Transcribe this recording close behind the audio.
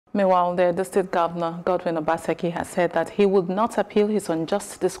Meanwhile, the state governor, Godwin Obaseki, has said that he would not appeal his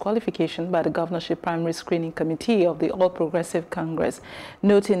unjust disqualification by the governorship primary screening committee of the All Progressive Congress,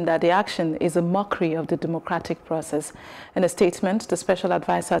 noting that the action is a mockery of the democratic process. In a statement, the special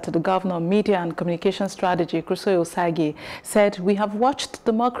advisor to the governor on media and communication strategy, Godwin Obaseki, said, "We have watched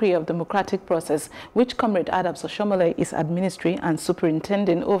the mockery of democratic process, which Comrade Adams Oshiomhole is administering and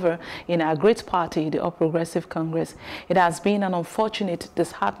superintending over in our great party, the All Progressive Congress. It has been an unfortunate,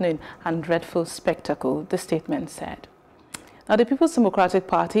 disheartening and dreadful spectacle," the statement said. Now, the People's Democratic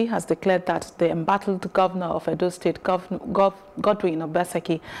Party has declared that the embattled governor of Edo State, Godwin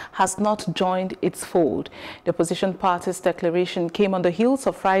Obaseki, has not joined its fold. The opposition party's declaration came on the heels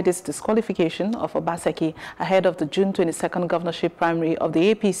of Friday's disqualification of Obaseki ahead of the June 22nd governorship primary of the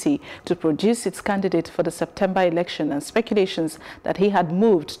APC to produce its candidate for the September election, and speculations that he had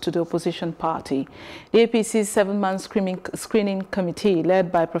moved to the opposition party. The APC's 7-man screening committee,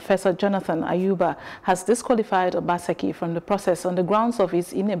 led by Professor Jonathan Ayuba, has disqualified Obaseki from the process on the grounds of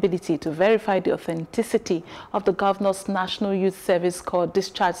his inability to verify the authenticity of the governor's National Youth Service Corps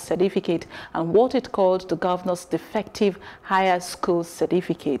discharge certificate and what it called the governor's defective higher school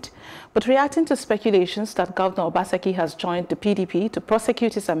certificate. But reacting to speculations that Governor Obaseki has joined the PDP to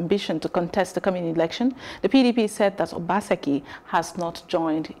prosecute his ambition to contest the coming election, the PDP said that Obaseki has not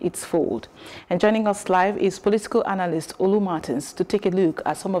joined its fold. And joining us live is political analyst Olu Martins to take a look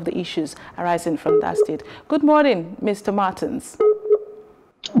at some of the issues arising from that state. Good morning, Mr. Martins.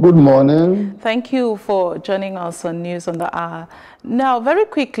 Good morning. Thank you for joining us on News on the Hour. Now, very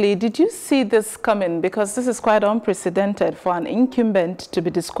quickly, did you see this coming? Because this is quite unprecedented for an incumbent to be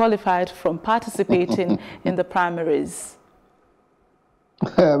disqualified from participating in the primaries.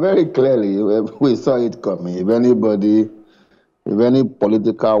 Very clearly, we saw it coming. If any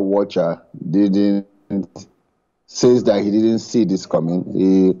political watcher says that he didn't see this coming,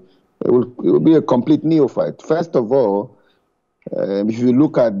 it will be a complete neophyte. First of all, if you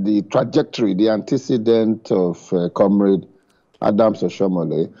look at the trajectory, the antecedent of Comrade Adams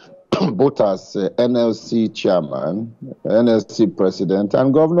Oshiomhole, both as NLC chairman, NLC president,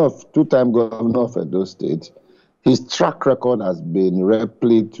 and two-time governor of Edo State, his track record has been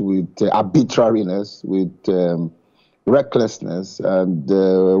replete with arbitrariness, with recklessness, and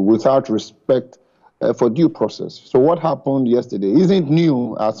without respect for due process. So what happened yesterday isn't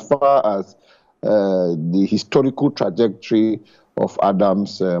new as far as the historical trajectory of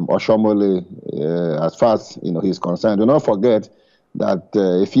Adams Oshiomhole, as far as he's concerned. Do not forget that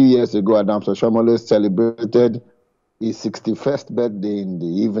a few years ago, Adams Oshiomhole celebrated his 61st birthday in the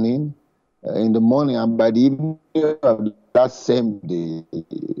evening, in the morning, and by the evening of that same day,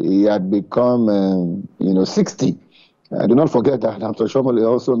 he had become 60. Do not forget that Adams Oshiomhole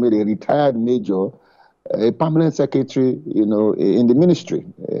also made a retired major a permanent secretary, in the ministry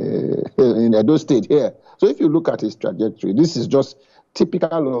in Edo State here. So if you look at his trajectory, this is just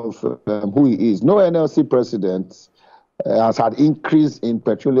typical of who he is. No NLC president has had increase in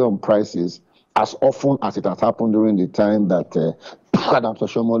petroleum prices as often as it has happened during the time that Adams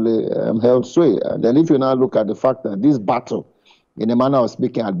Oshiomhole held sway. And then if you now look at the fact that this battle, in a manner of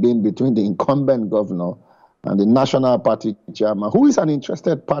speaking, had been between the incumbent governor and the National Party chairman, who is an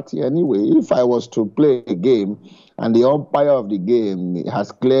interested party anyway. If I was to play a game and the umpire of the game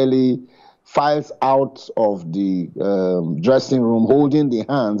has clearly files out of the dressing room holding the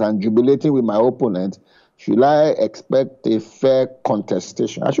hands and jubilating with my opponent, should I expect a fair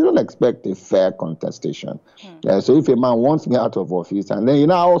contestation? I shouldn't expect a fair contestation. So if a man wants me out of office and then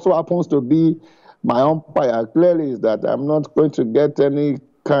also happens to be my umpire, clearly is that I'm not going to get any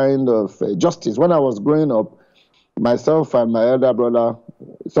kind of justice. When I was growing up, myself and my elder brother,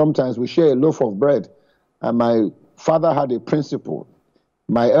 sometimes we share a loaf of bread, and my father had a principle.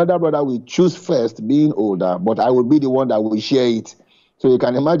 My elder brother will choose first, being older, but I will be the one that will share it. So you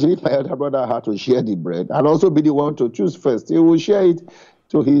can imagine if my elder brother had to share the bread and also be the one to choose first, he will share it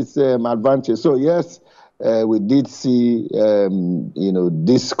to his advantage. So yes, we did see,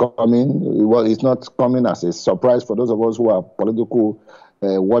 this coming. Well, it's not coming as a surprise for those of us who are political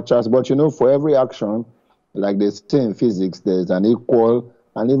watchers, but for every action, like they say in physics, there's an equal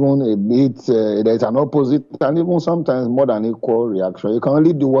and even a bit, there's an opposite and even sometimes more than equal reaction. You can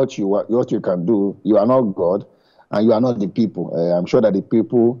only do what you can do. You are not God and you are not the people. I'm sure that the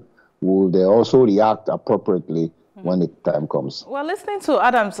people will also react appropriately when the time comes. Well, listening to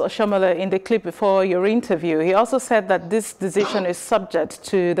Adams Oshiomhole in the clip before your interview, he also said that this decision is subject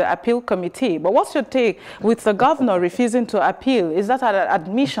to the appeal committee. But what's your take with the governor refusing to appeal? Is that an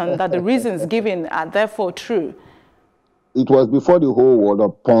admission that the reasons given are therefore true? It was before the whole world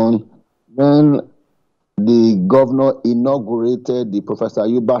upon when the governor inaugurated the Professor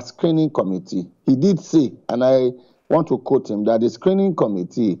Ayuba screening committee. He did say, and I want to quote him, that the screening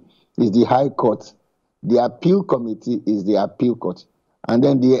committee is the High Court, the appeal committee is the appeal court, and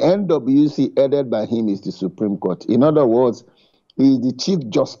then the NWC headed by him is the Supreme Court. In other words, he is the Chief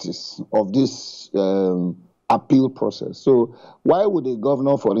Justice of this appeal process. So why would the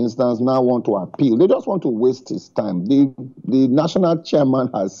governor, for instance, now want to appeal? They just want to waste his time. The national chairman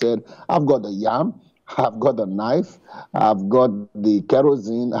has said, I've got the yam, I've got the knife, I've got the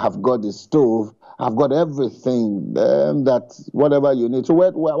kerosene, I've got the stove, I've got everything that whatever you need. So why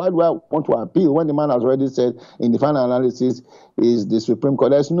do I want to appeal when the man has already said in the final analysis is the Supreme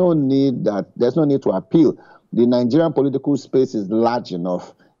Court? There's no need to appeal. The Nigerian political space is large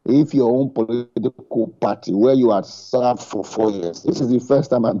enough. If your own political party, where you are served for 4 years, this is the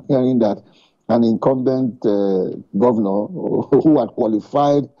first time I'm hearing that an incumbent governor who had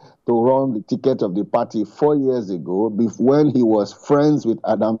qualified to run the ticket of the party 4 years ago, when he was friends with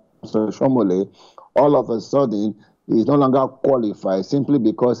Adam Shomole, all of a sudden he's no longer qualified simply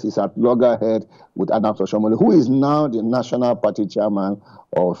because he's at loggerhead with Adam Shomole, who is now the national party chairman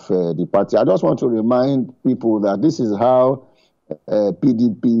of the party. I just want to remind people that this is how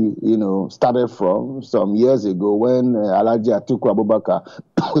PDP, started from some years ago when Alhaji Atiku Abubakar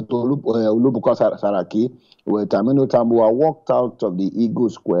with Olu Saraki with Aminu Tambuwa walked out of the Eagle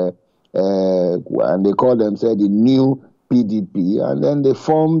Square and they called themselves the new PDP, and then they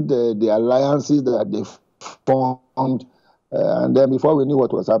formed the alliances that they formed, and then before we knew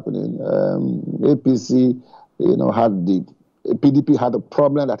what was happening, APC, PDP had a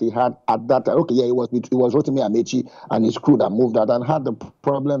problem that he had at that time. Okay, yeah, it was Rotimi Amechi and his crew that moved out and had the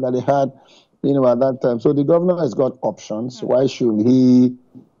problem that he had, at that time. So the governor has got options. Why should he?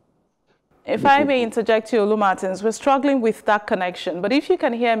 If I may interject you, Olu Martins, we're struggling with that connection. But if you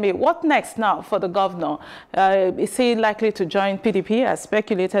can hear me, what next now for the governor? Is he likely to join PDP, as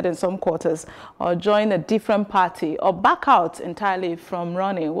speculated in some quarters, or join a different party, or back out entirely from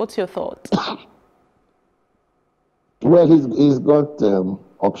running? What's your thought? Well, he's got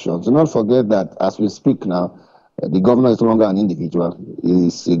options. Do not forget that as we speak now, the governor is no longer an individual.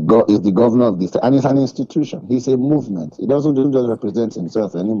 He's the governor of this, and it's an institution. He's a movement. He doesn't just represent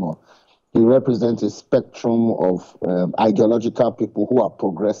himself anymore. He represents a spectrum of ideological people who are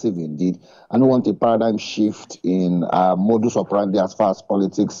progressive indeed and who want a paradigm shift in modus operandi as far as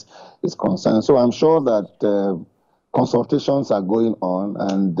politics is concerned. So I'm sure that consultations are going on,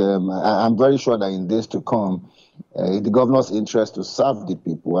 and I'm very sure that in days to come, in the governor's interest to serve the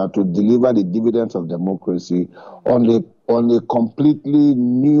people and to deliver the dividends of democracy on a completely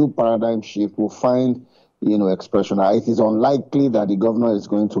new paradigm shift will find expression. It is unlikely that the governor is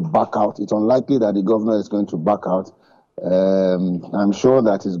going to back out. It's unlikely that the governor is going to back out. I'm sure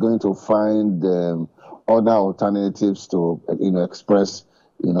that he's going to find other alternatives to express.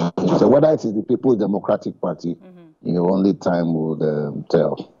 So whether it is the People's Democratic Party, only time will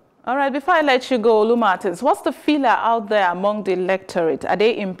tell. All right, before I let you go, Olu Martins, what's the feeler out there among the electorate? Are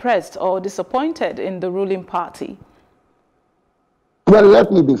they impressed or disappointed in the ruling party? Well,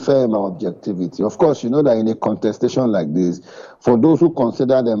 let me be fair in my objectivity. Of course, you know that in a contestation like this, for those who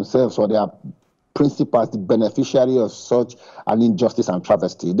consider themselves or their principals the beneficiary of such an injustice and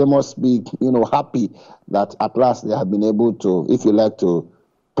travesty, they must be, happy that at last they have been able to, if you like to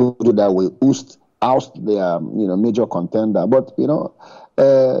put it that way, oust their, major contender. But,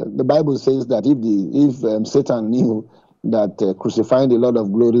 the Bible says that if Satan knew that crucifying the Lord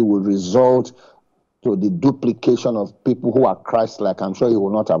of glory would result to the duplication of people who are Christ-like, I'm sure he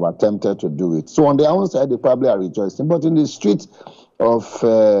will not have attempted to do it. So on their own side, they probably are rejoicing. But in the streets of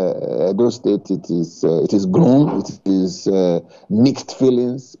those states, it is gloom, it is mixed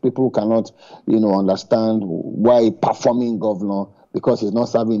feelings. People cannot, understand why a performing governor, because he's not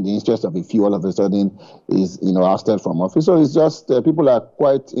serving the interest of a few, all of a sudden is, ousted from office. So it's just people are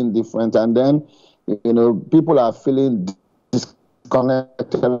quite indifferent, and then, people are feeling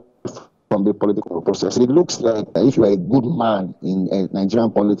disconnected from the political process. It looks like if you are a good man in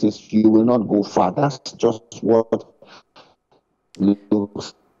Nigerian politics, you will not go far. That's just what it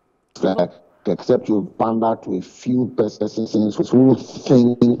looks like, except you pander to a few persons who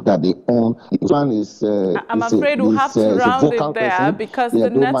think that they own. This one is. I'm afraid we'll have to round it there because the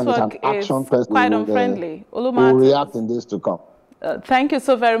network is quite unfriendly. Olu Martins will react in days to come. Thank you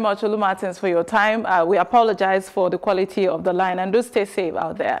so very much, Olu Martins, for your time. We apologize for the quality of the line, and do stay safe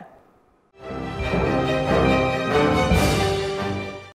out there.